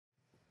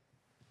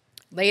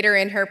Later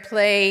in her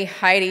play,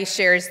 Heidi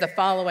shares the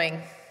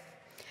following.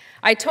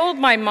 I told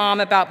my mom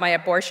about my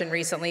abortion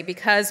recently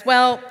because,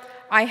 well,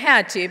 I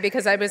had to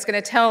because I was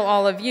going to tell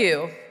all of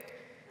you.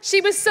 She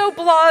was so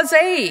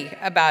blasé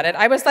about it.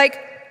 I was like,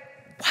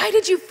 why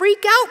did you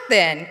freak out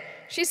then?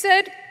 She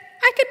said,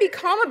 I could be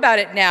calm about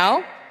it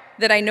now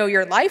that I know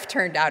your life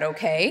turned out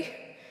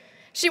okay.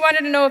 She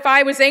wanted to know if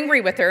I was angry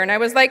with her, and I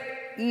was like,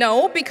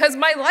 no, because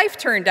my life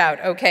turned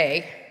out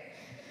okay.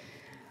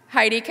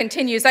 Heidi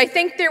continues, I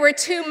think there were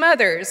two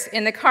mothers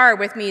in the car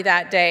with me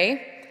that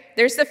day.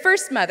 There's the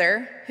first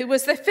mother, who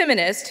was the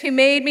feminist, who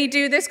made me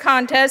do this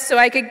contest so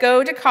I could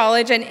go to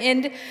college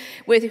and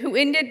who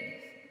ended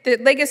the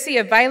legacy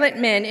of violent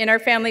men in our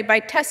family by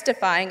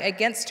testifying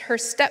against her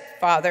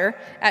stepfather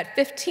at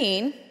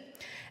 15.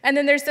 And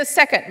then there's the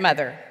second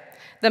mother,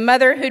 the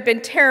mother who'd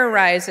been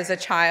terrorized as a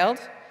child,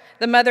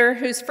 the mother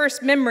whose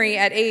first memory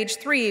at age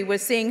 3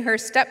 was seeing her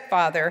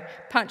stepfather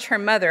punch her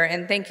mother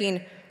and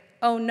thinking,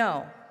 oh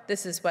no,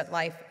 this is what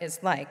life is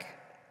like.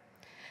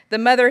 The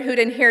mother who'd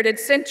inherited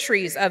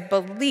centuries of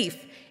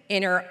belief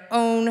in her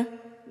own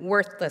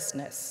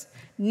worthlessness.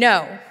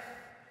 No,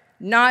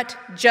 not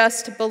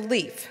just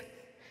belief.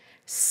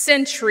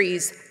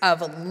 Centuries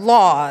of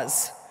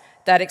laws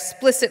that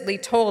explicitly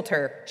told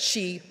her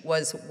she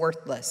was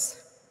worthless.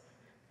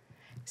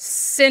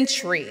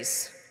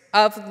 Centuries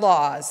of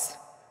laws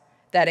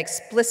that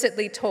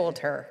explicitly told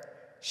her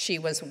she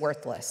was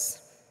worthless.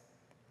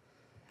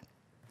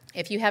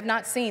 If you have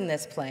not seen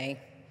this play,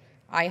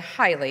 I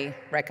highly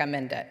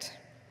recommend it.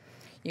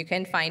 You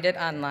can find it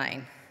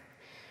online.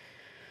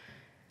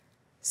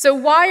 So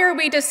why are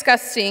we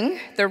discussing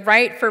the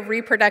right for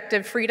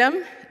reproductive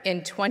freedom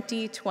in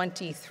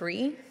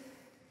 2023?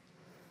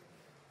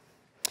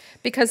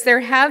 Because there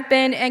have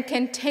been and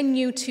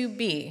continue to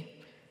be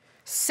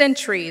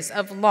centuries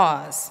of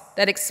laws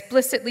that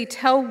explicitly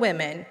tell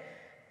women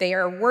they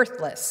are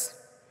worthless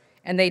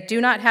and they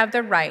do not have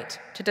the right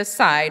to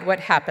decide what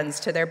happens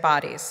to their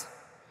bodies.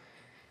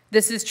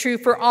 This is true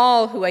for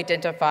all who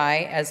identify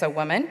as a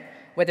woman,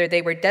 whether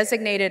they were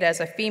designated as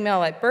a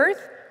female at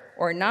birth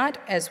or not,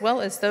 as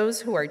well as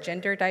those who are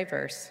gender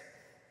diverse.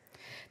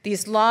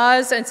 These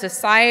laws and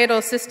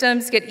societal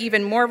systems get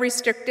even more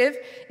restrictive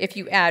if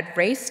you add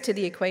race to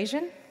the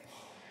equation.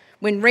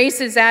 When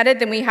race is added,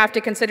 then we have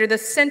to consider the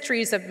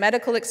centuries of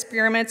medical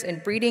experiments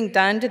and breeding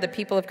done to the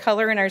people of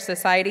color in our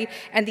society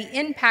and the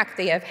impact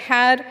they have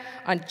had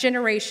on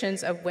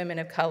generations of women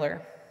of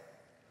color.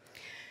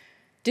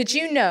 Did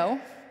you know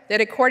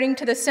that according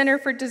to the Center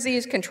for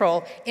Disease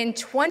Control, in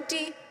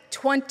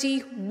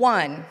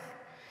 2021,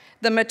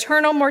 the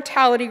maternal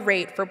mortality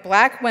rate for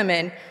Black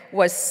women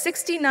was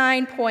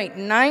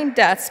 69.9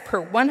 deaths per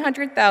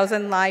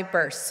 100,000 live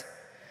births,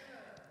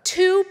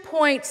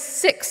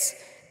 2.6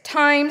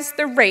 times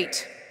the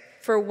rate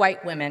for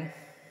white women.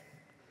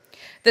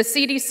 The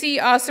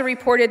CDC also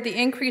reported the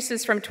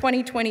increases from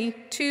 2020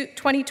 to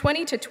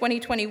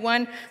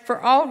 2021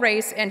 for all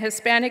race and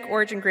Hispanic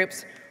origin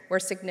groups were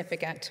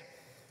significant.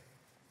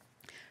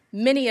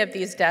 Many of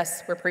these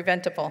deaths were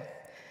preventable.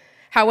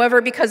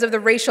 However, because of the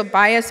racial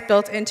bias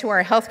built into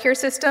our healthcare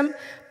system,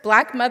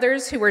 Black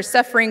mothers who were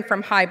suffering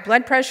from high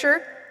blood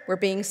pressure were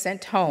being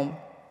sent home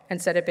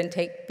instead of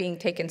being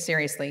taken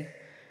seriously.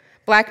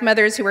 Black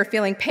mothers who were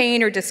feeling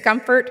pain or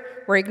discomfort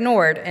were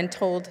ignored and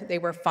told they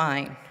were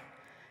fine.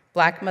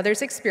 Black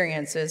mothers'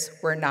 experiences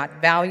were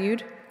not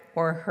valued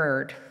or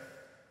heard.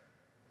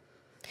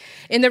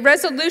 In the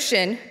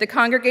resolution the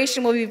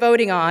congregation will be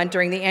voting on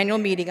during the annual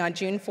meeting on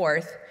June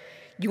 4th,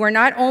 you are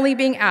not only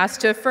being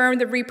asked to affirm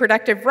the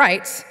reproductive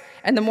rights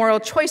and the moral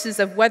choices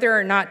of whether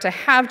or not to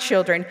have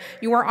children,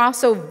 you are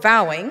also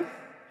vowing,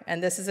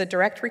 and this is a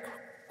direct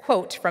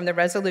quote from the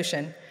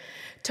resolution,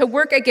 to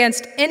work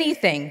against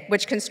anything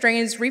which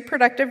constrains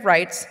reproductive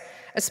rights,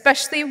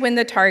 especially when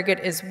the target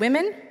is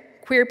women,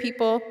 queer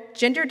people,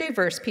 gender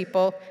diverse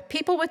people,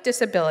 people with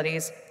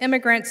disabilities,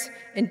 immigrants,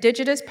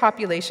 indigenous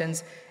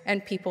populations,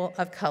 and people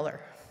of color.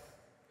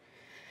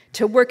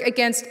 To work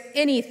against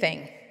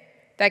anything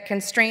that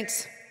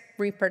constrains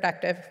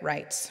reproductive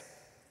rights.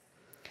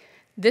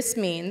 This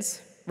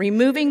means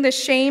removing the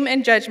shame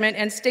and judgment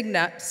and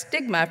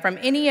stigma from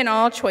any and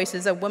all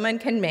choices a woman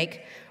can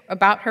make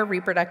about her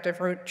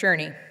reproductive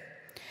journey.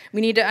 We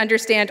need to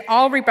understand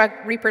all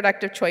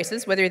reproductive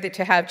choices, whether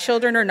to have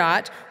children or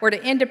not, or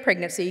to end a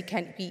pregnancy,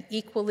 can be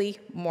equally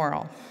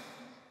moral.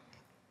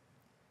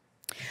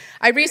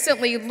 I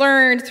recently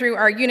learned through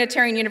our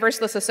Unitarian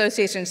Universalist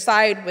Association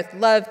Side with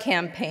Love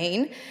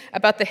campaign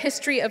about the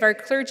history of our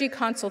clergy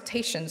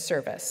consultation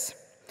service.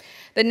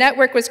 The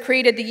network was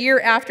created the year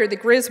after the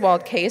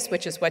Griswold case,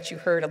 which is what you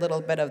heard a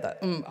little bit of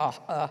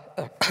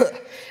the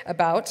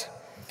about,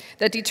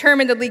 that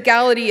determined the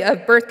legality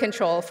of birth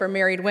control for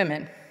married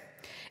women.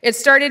 It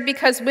started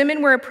because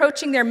women were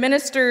approaching their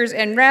ministers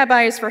and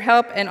rabbis for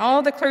help, and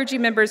all the clergy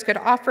members could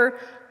offer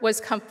was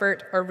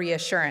comfort or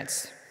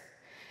reassurance.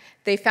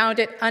 They found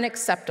it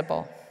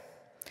unacceptable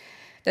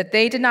that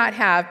they did not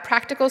have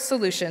practical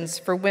solutions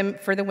for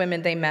the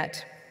women they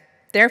met.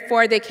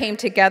 Therefore, they came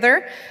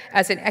together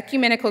as an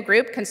ecumenical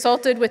group,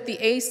 consulted with the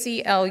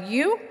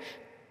ACLU,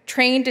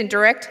 trained in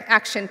direct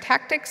action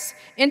tactics,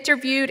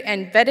 interviewed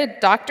and vetted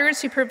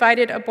doctors who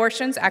provided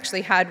abortions,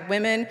 actually had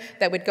women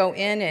that would go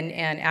in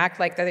and act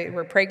like they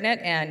were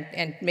pregnant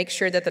and make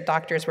sure that the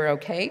doctors were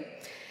okay.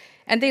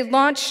 And they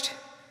launched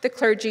the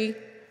clergy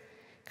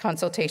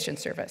consultation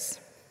service.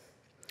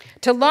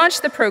 To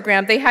launch the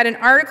program, they had an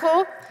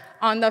article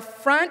on the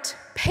front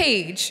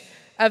page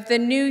of the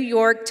New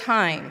York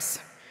Times,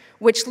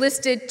 which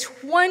listed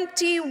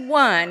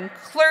 21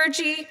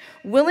 clergy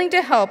willing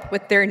to help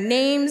with their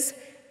names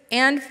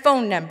and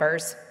phone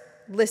numbers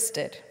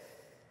listed.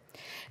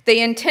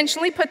 They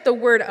intentionally put the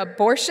word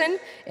abortion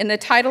in the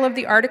title of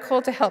the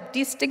article to help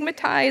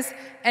destigmatize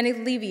and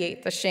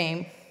alleviate the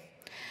shame.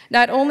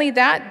 Not only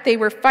that, they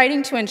were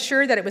fighting to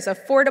ensure that it was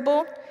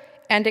affordable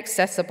and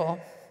accessible.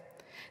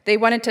 They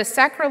wanted to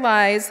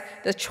sacralize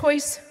the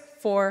choice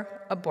for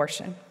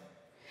abortion.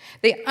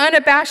 They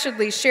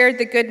unabashedly shared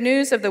the good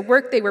news of the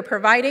work they were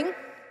providing.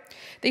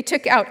 They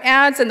took out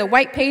ads in the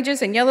white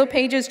pages and yellow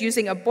pages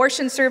using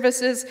abortion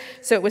services,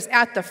 so it was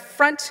at the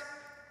front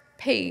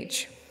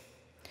page.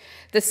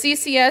 The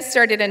CCS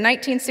started in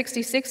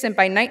 1966, and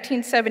by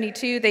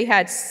 1972, they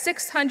had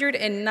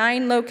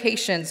 609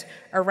 locations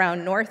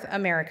around North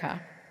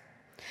America.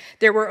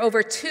 There were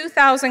over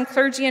 2,000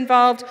 clergy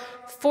involved,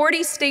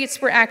 40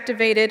 states were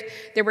activated,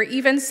 there were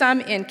even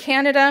some in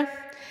Canada,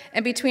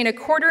 and between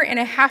 250,000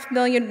 and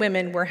 500,000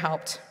 women were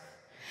helped.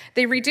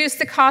 They reduced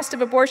the cost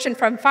of abortion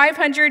from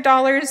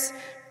 $500,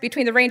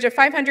 between the range of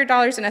 $500 and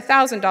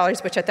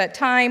 $1,000, which at that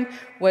time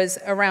was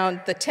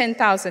around the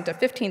 $10,000 to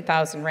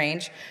 $15,000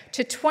 range,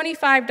 to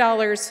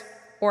 $25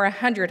 or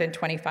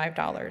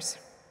 $125.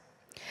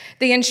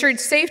 They ensured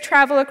safe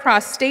travel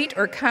across state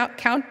or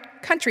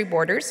country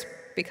borders,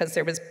 because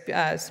there was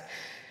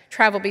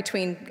travel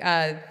between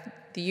the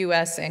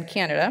US and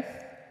Canada.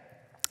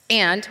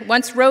 And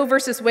once Roe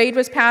versus Wade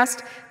was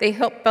passed, they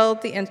helped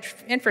build the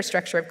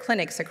infrastructure of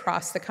clinics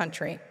across the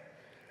country.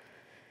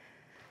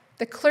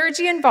 The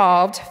clergy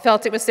involved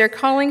felt it was their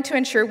calling to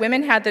ensure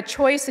women had the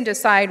choice and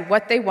decide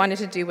what they wanted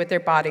to do with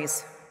their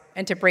bodies,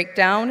 and to break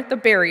down the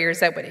barriers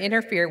that would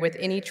interfere with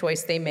any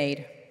choice they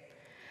made.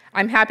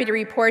 I'm happy to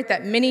report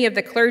that many of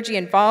the clergy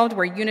involved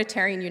were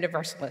Unitarian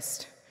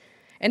Universalists.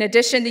 In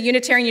addition, the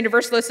Unitarian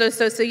Universalist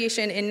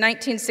Association in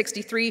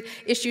 1963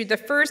 issued the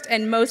first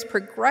and most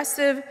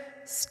progressive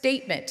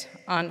statement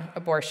on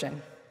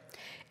abortion.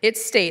 It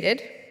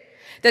stated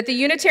that the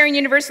Unitarian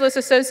Universalist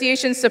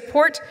Association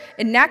support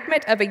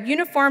enactment of a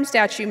uniform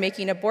statute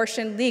making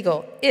abortion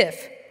legal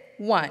if,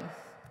 1,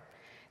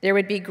 there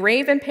would be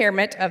grave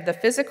impairment of the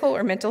physical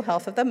or mental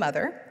health of the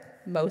mother,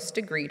 most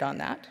agreed on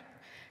that.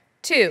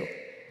 2,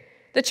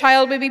 the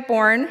child would be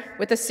born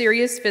with a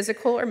serious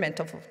physical or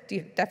mental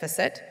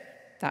deficit,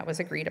 that was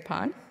agreed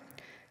upon.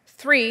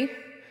 3,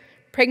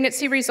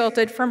 pregnancy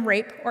resulted from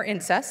rape or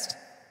incest,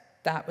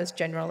 that was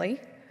generally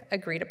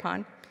agreed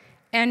upon.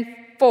 And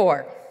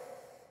 4,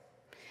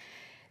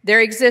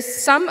 there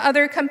exists some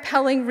other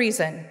compelling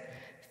reason,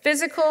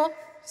 physical,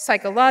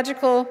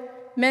 psychological,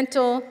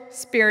 mental,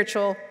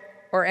 spiritual,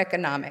 or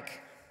economic.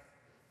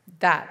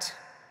 That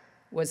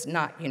was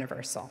not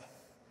universal.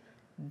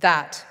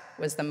 That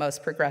was the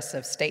most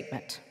progressive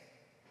statement.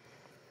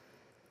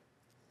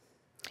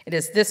 It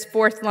is this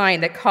fourth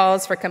line that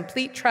calls for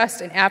complete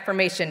trust and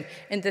affirmation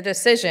in the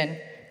decision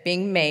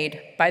being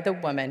made by the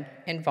woman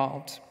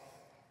involved.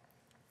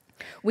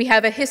 We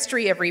have a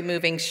history of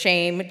removing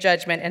shame,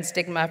 judgment, and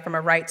stigma from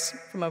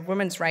a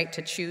woman's right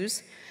to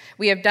choose.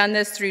 We have done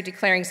this through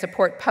declaring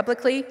support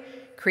publicly,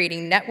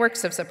 creating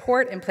networks of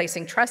support, and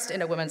placing trust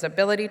in a woman's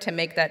ability to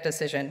make that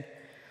decision.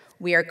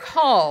 We are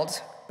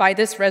called by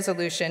this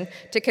resolution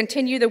to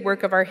continue the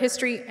work of our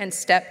history and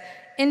step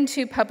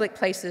into public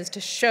places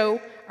to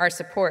show our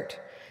support,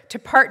 to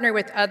partner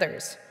with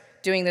others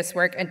doing this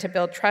work, and to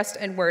build trust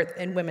and worth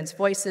in women's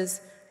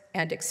voices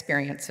and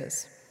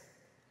experiences.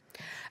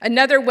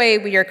 Another way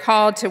we are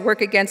called to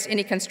work against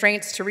any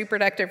constraints to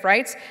reproductive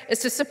rights is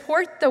to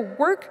support the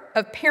work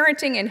of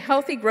parenting and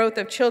healthy growth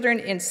of children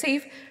in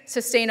safe,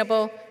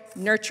 sustainable,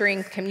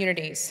 nurturing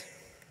communities.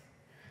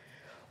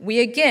 We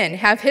again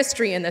have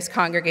history in this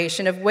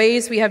congregation of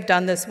ways we have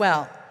done this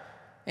well.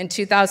 In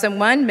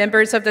 2001,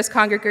 members of this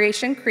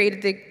congregation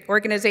created the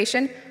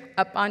organization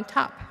Up on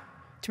Top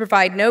to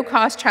provide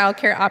no-cost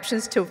childcare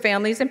options to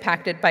families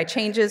impacted by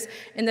changes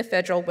in the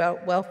federal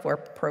welfare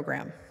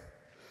program.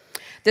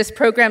 This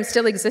program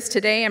still exists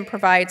today and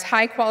provides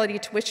high-quality,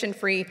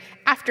 tuition-free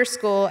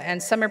after-school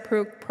and summer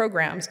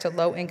programs to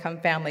low-income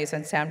families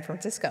in San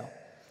Francisco.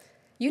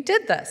 You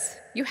did this.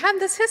 You have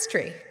this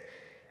history.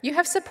 You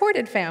have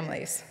supported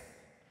families.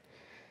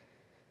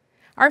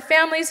 Our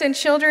families and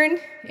children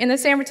in the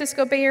San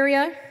Francisco Bay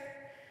Area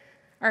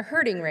are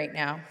hurting right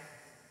now.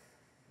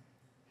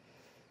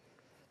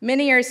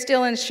 Many are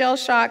still in shell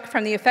shock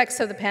from the effects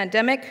of the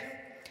pandemic.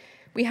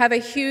 We have a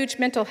huge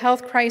mental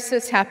health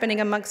crisis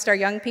happening amongst our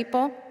young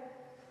people.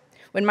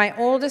 When my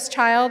oldest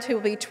child, who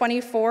will be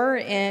 24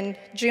 in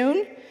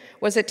June,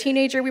 was a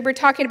teenager, we were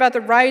talking about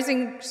the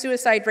rising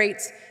suicide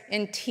rates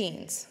in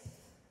teens.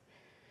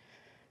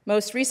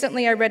 Most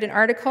recently, I read an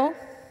article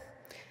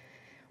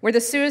where the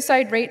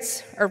suicide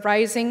rates are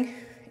rising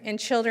in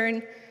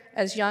children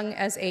as young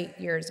as 8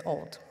 years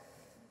old.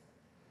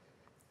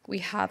 We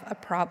have a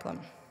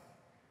problem.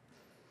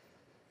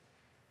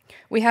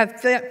 We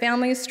have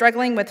families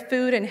struggling with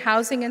food and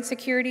housing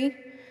insecurity,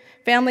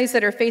 families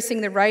that are facing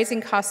the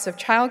rising costs of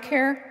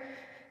childcare,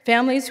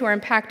 families who are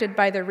impacted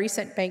by the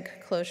recent bank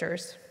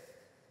closures.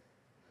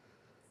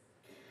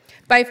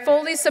 By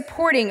fully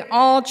supporting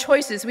all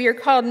choices, we are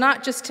called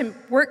not just to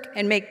work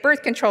and make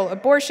birth control,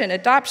 abortion,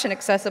 adoption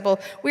accessible,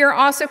 we are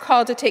also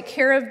called to take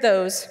care of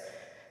those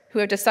who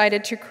have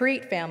decided to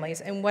create families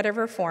in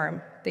whatever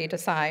form they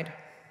decide.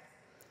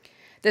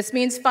 This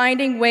means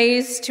finding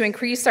ways to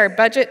increase our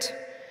budget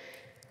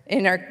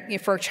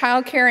for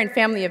childcare and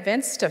family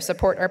events to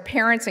support our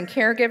parents and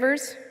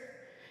caregivers,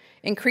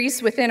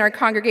 increase within our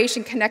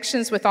congregation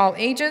connections with all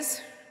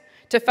ages,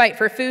 to fight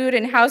for food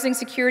and housing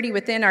security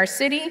within our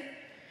city,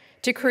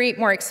 to create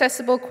more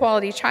accessible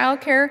quality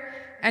childcare,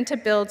 and to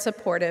build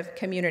supportive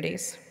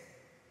communities.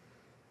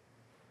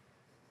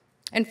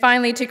 And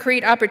finally, to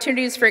create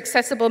opportunities for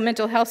accessible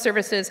mental health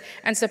services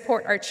and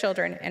support our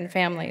children and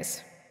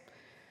families.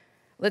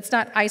 Let's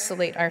not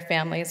isolate our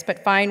families,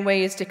 but find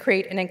ways to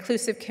create an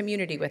inclusive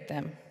community with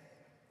them.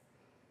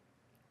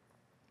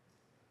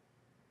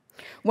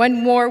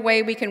 One more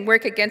way we can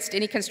work against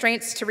any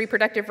constraints to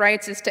reproductive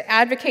rights is to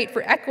advocate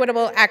for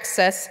equitable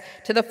access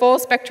to the full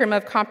spectrum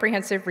of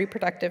comprehensive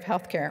reproductive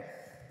health care.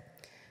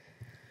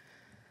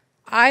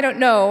 I don't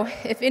know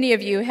if any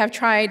of you have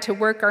tried to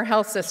work our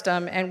health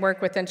system and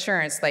work with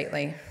insurance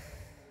lately.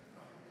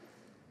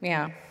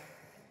 Yeah.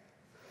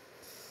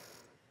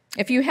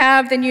 If you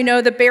have, then you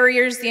know the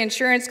barriers the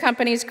insurance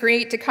companies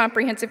create to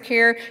comprehensive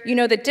care. You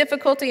know the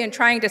difficulty in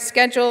trying to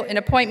schedule an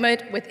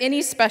appointment with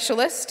any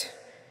specialist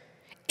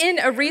in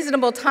a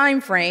reasonable time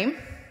frame.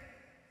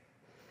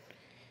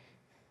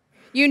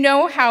 You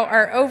know how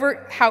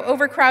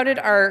overcrowded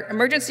our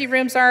emergency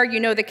rooms are. You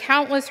know the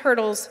countless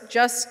hurdles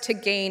just to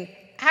gain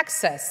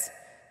access,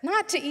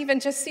 not to even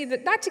just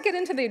not to get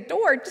into the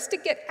door, just to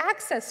get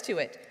access to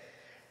it.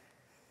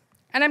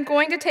 And I'm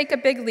going to take a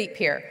big leap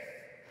here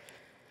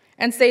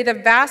and say the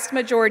vast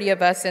majority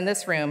of us in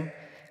this room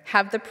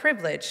have the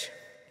privilege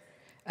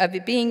of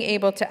being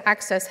able to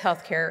access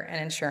healthcare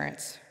and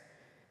insurance.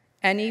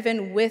 And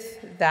even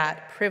with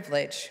that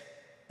privilege,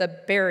 the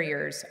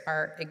barriers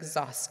are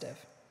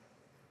exhaustive.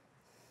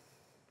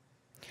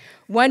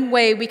 One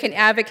way we can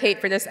advocate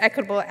for this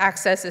equitable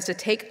access is to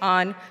take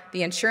on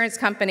the insurance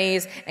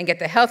companies and get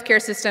the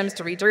healthcare systems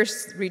to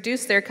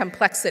reduce their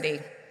complexity.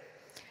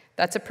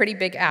 That's a pretty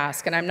big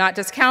ask, and I'm not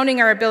discounting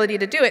our ability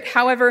to do it.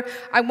 However,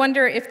 I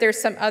wonder if there's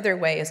some other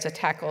ways to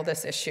tackle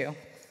this issue.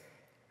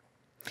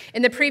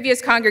 In the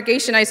previous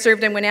congregation I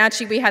served in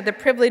Wenatchee, we had the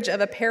privilege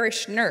of a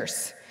parish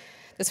nurse.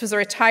 This was a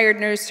retired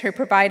nurse who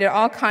provided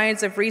all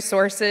kinds of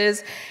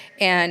resources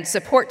and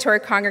support to our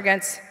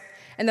congregants,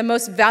 and the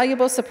most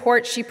valuable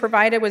support she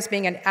provided was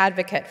being an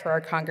advocate for our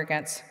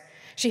congregants.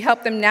 She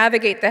helped them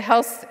navigate the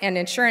health and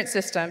insurance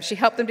system. She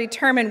helped them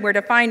determine where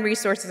to find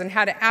resources and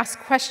how to ask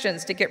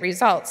questions to get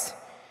results.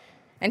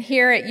 And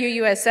here at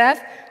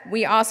UUSF,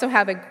 we also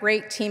have a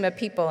great team of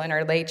people in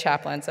our lay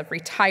chaplains, of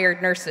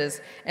retired nurses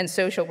and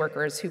social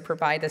workers who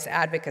provide this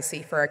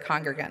advocacy for our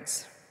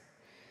congregants.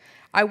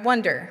 I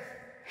wonder,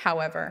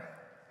 however,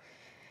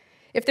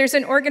 if there's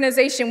an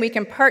organization we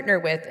can partner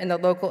with in the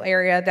local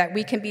area that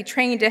we can be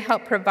trained to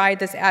help provide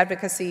this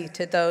advocacy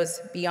to those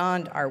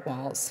beyond our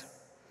walls.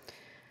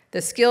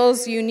 The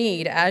skills you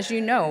need, as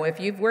you know, if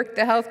you've worked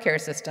the healthcare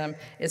system,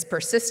 is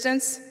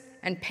persistence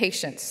and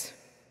patience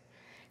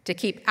to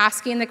keep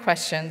asking the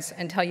questions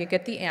until you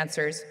get the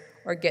answers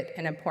or get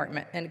an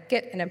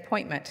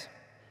appointment.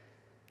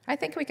 I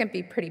think we can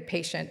be pretty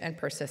patient and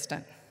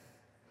persistent.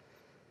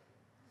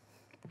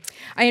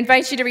 I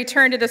invite you to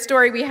return to the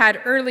story we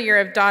had earlier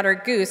of Daughter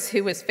Goose,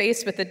 who was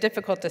faced with a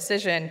difficult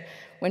decision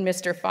when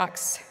Mr.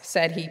 Fox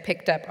said he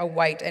picked up a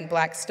white and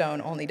black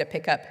stone only to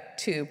pick up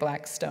 2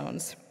 black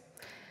stones.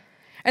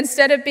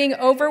 Instead of being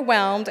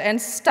overwhelmed and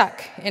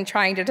stuck in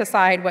trying to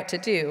decide what to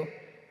do,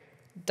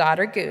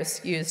 Daughter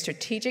Goose used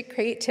strategic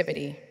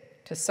creativity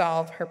to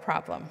solve her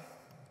problem.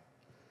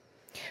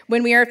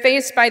 When we are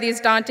faced by these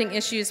daunting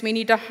issues, we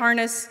need to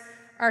harness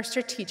our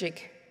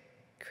strategic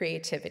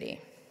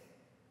creativity.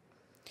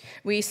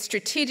 We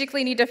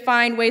strategically need to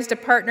find ways to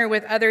partner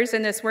with others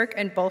in this work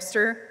and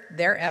bolster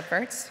their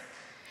efforts.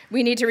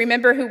 We need to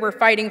remember who we're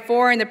fighting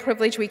for and the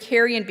privilege we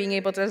carry in being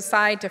able to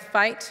decide to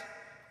fight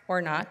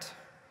or not.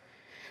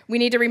 We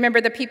need to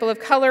remember the people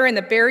of color and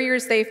the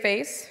barriers they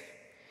face.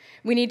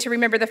 We need to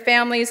remember the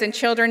families and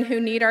children who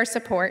need our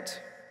support.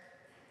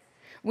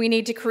 We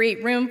need to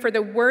create room for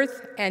the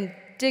worth and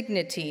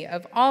dignity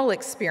of all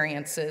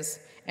experiences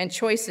and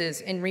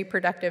choices in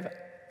reproductive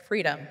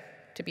freedom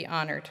to be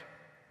honored.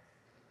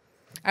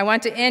 I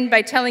want to end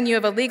by telling you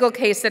of a legal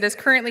case that is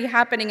currently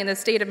happening in the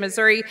state of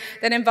Missouri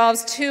that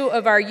involves 2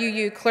 of our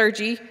UU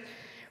clergy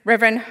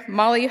Reverend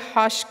Molly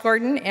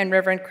Hosh-Gordon and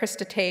Reverend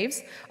Krista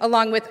Taves,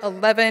 along with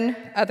 11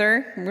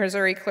 other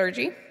Missouri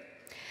clergy.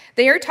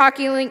 They are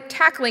tackling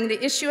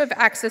the issue of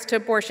access to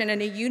abortion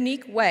in a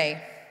unique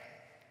way.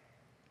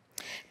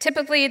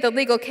 Typically, the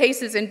legal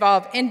cases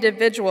involve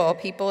individual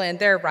people and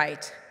their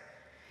right.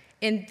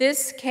 In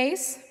this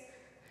case,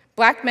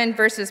 Black Men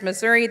versus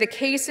Missouri, the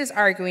case is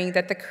arguing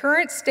that the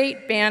current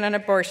state ban on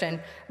abortion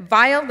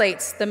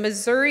violates the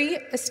Missouri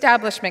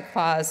Establishment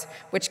Clause,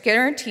 which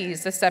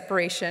guarantees the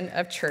separation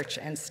of church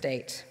and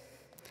state.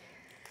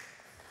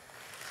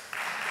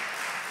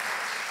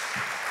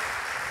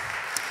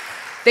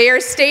 They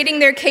are stating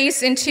their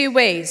case in two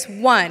ways.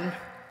 One,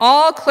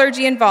 all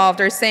clergy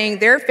involved are saying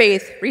their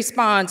faith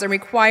responds and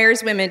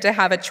requires women to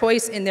have a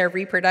choice in their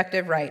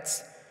reproductive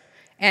rights.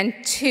 And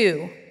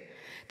two,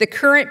 the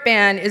current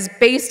ban is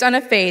based on a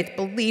faith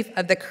belief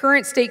of the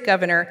current state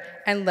governor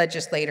and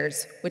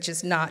legislators, which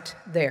is not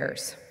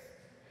theirs.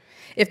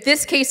 If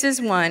this case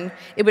is won,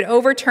 it would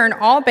overturn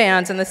all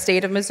bans in the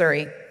state of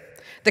Missouri.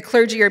 The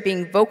clergy are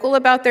being vocal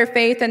about their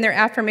faith and their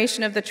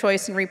affirmation of the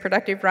choice in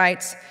reproductive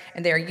rights,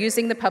 and they are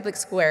using the public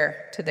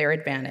square to their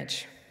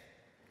advantage.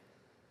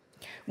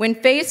 When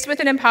faced with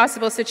an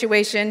impossible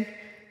situation,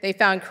 they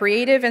found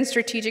creative and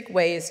strategic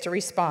ways to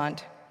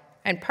respond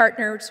and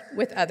partnered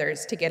with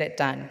others to get it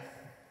done.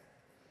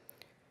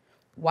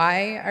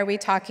 Why are we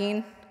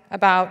talking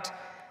about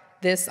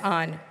this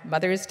on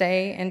Mother's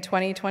Day in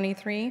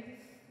 2023?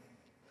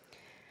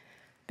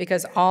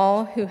 Because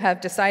all who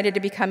have decided to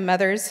become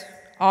mothers,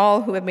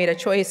 all who have made a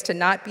choice to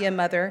not be a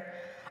mother,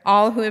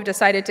 all who have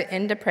decided to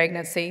end a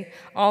pregnancy,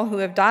 all who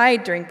have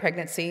died during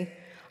pregnancy,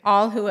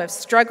 all who have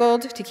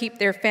struggled to keep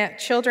their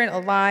children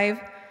alive,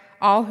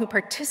 all who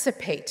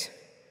participate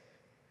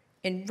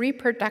in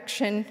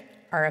reproduction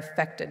are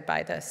affected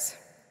by this.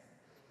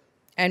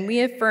 And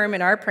we affirm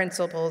in our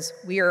principles,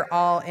 we are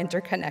all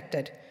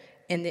interconnected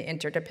in the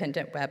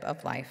interdependent web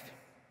of life.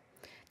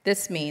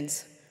 This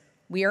means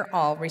we are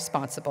all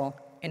responsible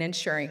in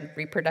ensuring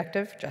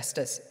reproductive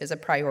justice is a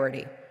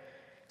priority,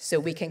 so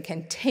we can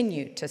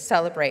continue to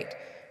celebrate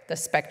the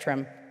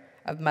spectrum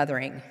of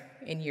mothering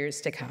in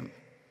years to come.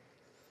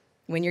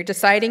 When you're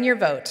deciding your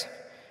vote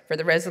for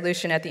the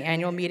resolution at the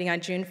annual meeting on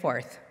June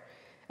 4th,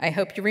 I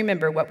hope you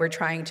remember what we're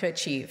trying to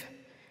achieve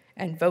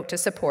and vote to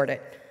support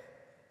it,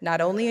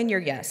 not only in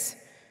your yes,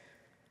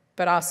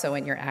 but also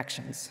in your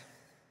actions.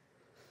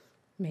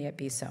 May it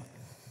be so.